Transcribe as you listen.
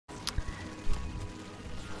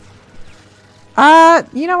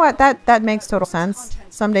You know what? That makes total sense.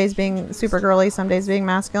 Some days being super girly, some days being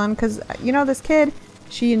masculine. Because, you know, this kid,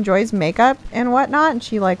 she enjoys makeup and whatnot. And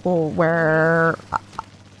she, like, will wear,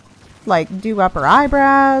 like, do up her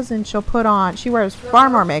eyebrows. And she'll put on... She wears far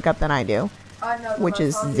more makeup than I do. Which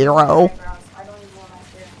is zero.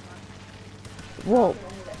 Well...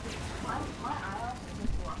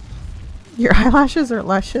 Your eyelashes are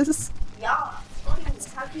luscious? Yeah.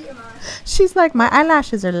 How cute am I? She's like, my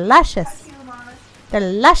eyelashes are luscious. They're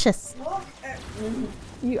luscious.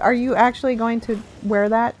 Are you actually going to wear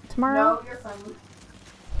that tomorrow? No, you're funny.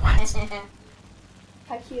 What?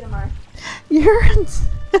 How cute am I? You're...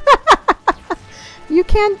 You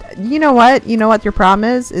can't... You know what? You know what your problem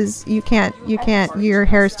is? Is you can't... Your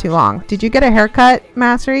hair's too long. Did you get a haircut,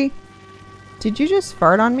 Mastery? Did you just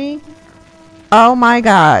fart on me? Oh my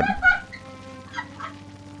god.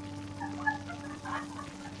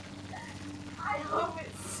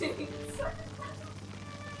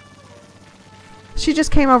 She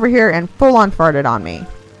just came over here and full on farted on me.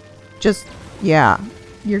 Just, yeah.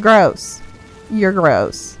 You're gross. You're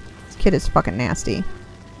gross. This kid is fucking nasty.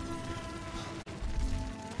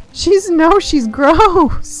 She's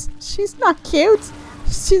gross. She's not cute.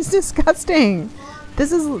 She's disgusting.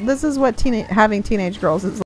 This is what having teenage girls is like.